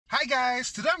Hi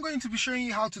guys, today I'm going to be showing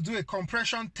you how to do a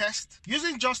compression test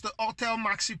using just the Autel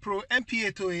MaxiPRO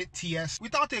MP808TS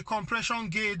without a compression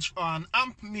gauge or an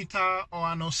amp meter or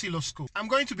an oscilloscope. I'm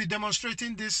going to be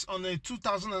demonstrating this on a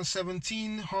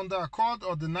 2017 Honda Accord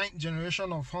or the 9th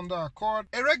generation of Honda Accord.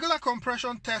 A regular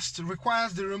compression test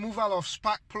requires the removal of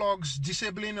spark plugs,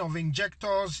 disabling of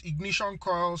injectors, ignition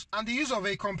coils, and the use of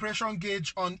a compression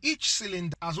gauge on each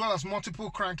cylinder as well as multiple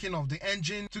cranking of the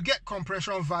engine to get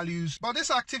compression values. But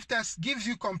this active test gives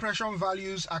you compression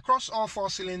values across all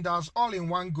 4 cylinders all in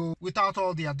one go without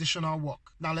all the additional work.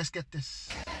 Now let's get this.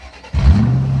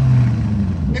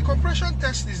 A compression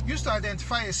test is used to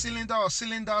identify a cylinder or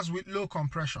cylinders with low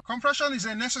compression. Compression is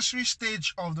a necessary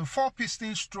stage of the 4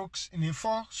 piston strokes in a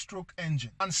 4-stroke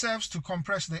engine and serves to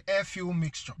compress the air-fuel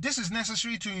mixture. This is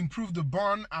necessary to improve the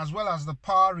burn as well as the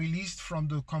power released from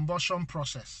the combustion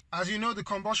process. As you know, the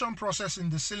combustion process in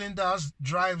the cylinders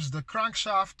drives the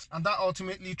crankshaft, and that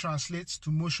ultimately translates to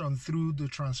motion through the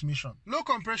transmission. Low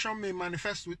compression may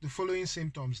manifest with the following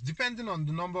symptoms depending on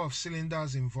the number of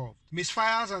cylinders involved.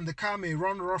 Misfires and the car may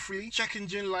run roughly, check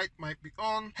engine light might be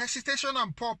on, hesitation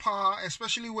and poor power,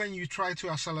 especially when you try to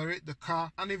accelerate the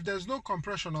car, and if there's no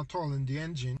compression at all in the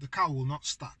engine, the car will not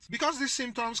start. Because these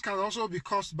symptoms can also be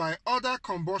caused by other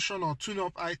combustion or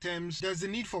tune-up items, there's the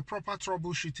need for proper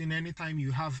troubleshooting anytime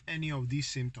you have any of these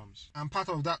symptoms, and part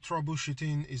of that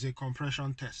troubleshooting is a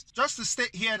compression test. Just to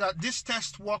state here that this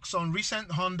test works on recent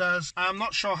Hondas. I'm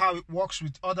not sure how it works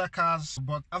with other cars,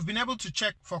 but I've been able to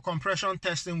check for compression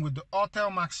testing with the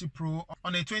Autel MaxiPRO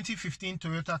on a 2015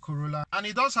 Toyota Corolla, and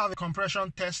it does have a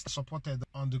compression test supported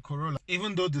on the Corolla,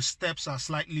 even though the steps are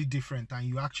slightly different and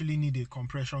you actually need a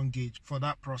compression gauge for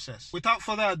that process. Without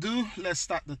further ado, let's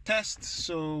start the test.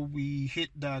 So we hit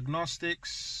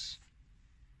diagnostics.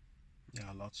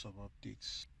 Yeah, lots of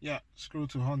updates. Yeah, scroll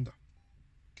to Honda.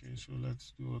 Okay, so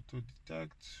let's do auto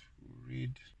detect. We'll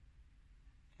read.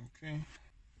 Okay.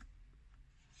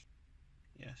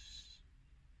 Yes.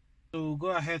 So we'll go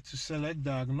ahead to select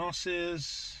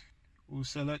diagnosis. We'll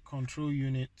select control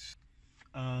unit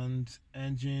and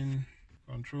engine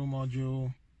control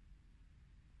module.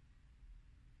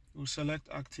 We'll select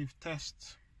active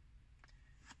test,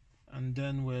 and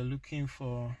then we're looking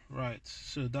for, right,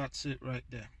 so that's it right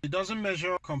there. It doesn't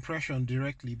measure compression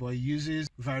directly, but it uses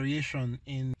variation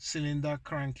in cylinder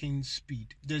cranking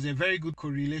speed. There's a very good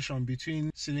correlation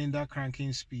between cylinder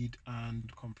cranking speed and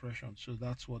compression, so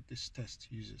that's what this test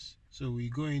uses. So we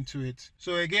go into it.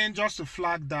 So again, just to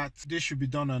flag that this should be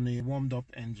done on a warmed up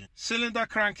engine. Cylinder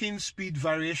cranking speed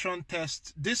variation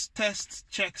test. This test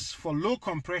checks for low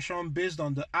compression based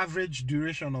on the average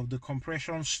duration of the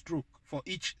compression stroke for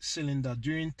each cylinder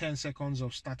during 10 seconds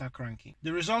of starter cranking.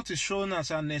 The result is shown as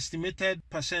an estimated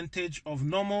percentage of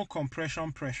normal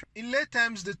compression pressure. In lay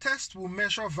terms, the test will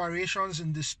measure variations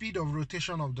in the speed of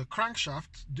rotation of the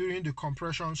crankshaft during the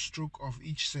compression stroke of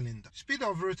each cylinder. Speed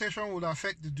of rotation will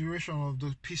affect the duration of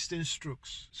the piston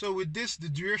strokes. So with this, the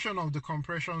duration of the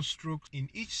compression stroke in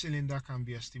each cylinder can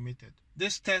be estimated.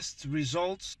 This test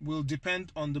results will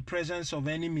depend on the presence of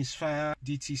any misfire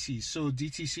DTC. So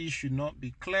DTC should not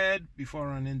be cleared before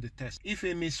running the test. If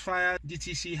a misfire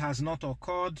DTC has not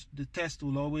occurred, the test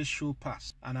will always show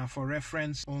pass and are for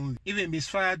reference only. If a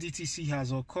misfire DTC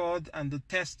has occurred, and the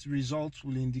test results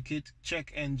will indicate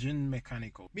check engine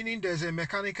mechanical, meaning there's a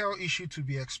mechanical issue to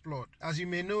be explored. As you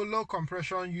may know, low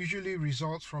compression usually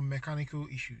results from mechanical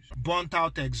issues. Burnt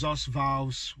out exhaust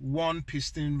valves, worn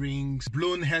piston rings,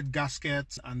 blown head gaskets,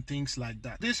 and things like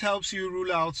that. This helps you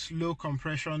rule out low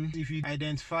compression. If you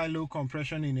identify low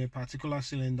compression in a particular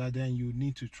cylinder, then you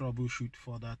need to troubleshoot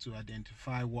further to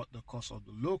identify what the cause of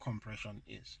the low compression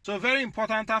is. So very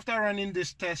important, after running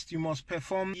this test, you must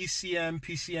perform ECM,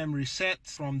 PCM reset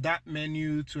from that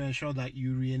menu to ensure that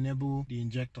you re-enable the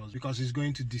injectors, because it's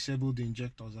going to disable the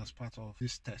injectors as part of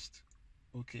this test.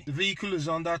 Okay, the vehicle is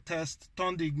under test.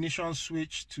 Turn the ignition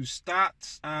switch to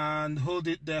start and hold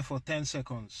it there for 10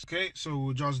 seconds. Okay, so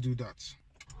we'll just do that.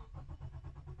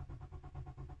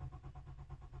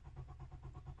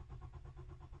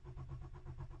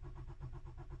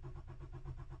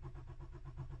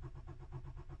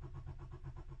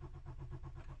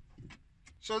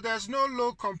 So there's no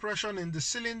low compression in the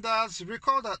cylinders.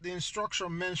 Recall that the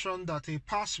instruction mentioned that a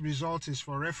pass result is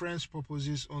for reference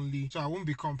purposes only, so I won't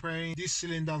be comparing these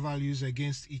cylinder values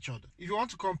against each other. If you want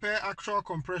to compare actual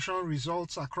compression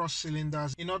results across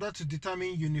cylinders in order to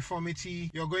determine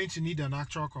uniformity, you're going to need an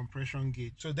actual compression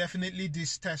gauge. So definitely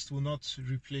this test will not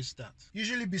replace that.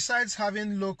 Usually, besides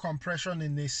having low compression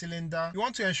in a cylinder, you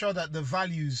want to ensure that the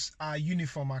values are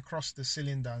uniform across the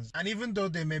cylinders, and even though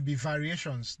there may be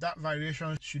variations, that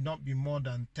variation should not be more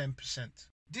than 10%.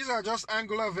 These are just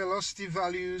angular velocity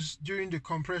values during the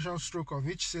compression stroke of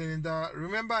each cylinder.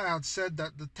 Remember, I had said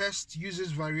that the test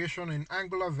uses variation in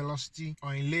angular velocity,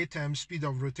 or in lay terms speed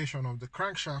of rotation of the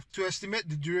crankshaft, to estimate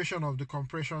the duration of the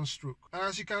compression stroke. And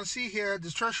as you can see here,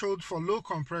 the threshold for low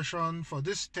compression for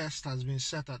this test has been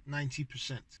set at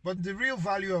 90%. But the real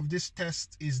value of this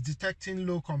test is detecting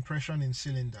low compression in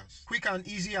cylinders. Quick and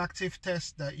easy active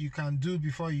test that you can do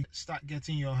before you start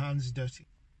getting your hands dirty.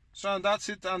 So that's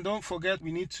it, and don't forget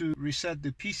we need to reset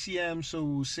the PCM. So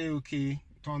we'll say okay,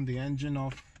 turn the engine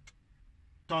off,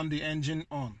 turn the engine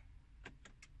on.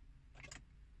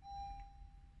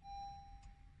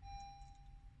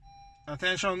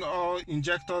 Attention, all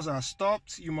injectors are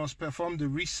stopped. You must perform the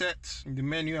reset in the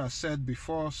menu as said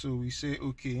before. So we say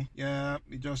okay, yeah,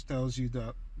 it just tells you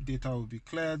that data will be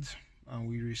cleared, and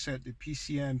we reset the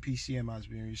PCM has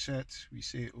been reset. We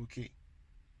say okay.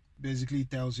 Basically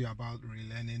tells you about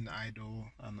relearning, idle,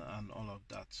 and all of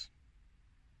that.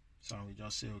 So we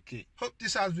just say okay. Hope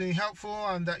this has been helpful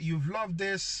and that you've loved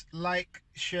this. Like,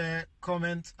 share,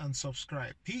 comment, and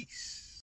subscribe. Peace.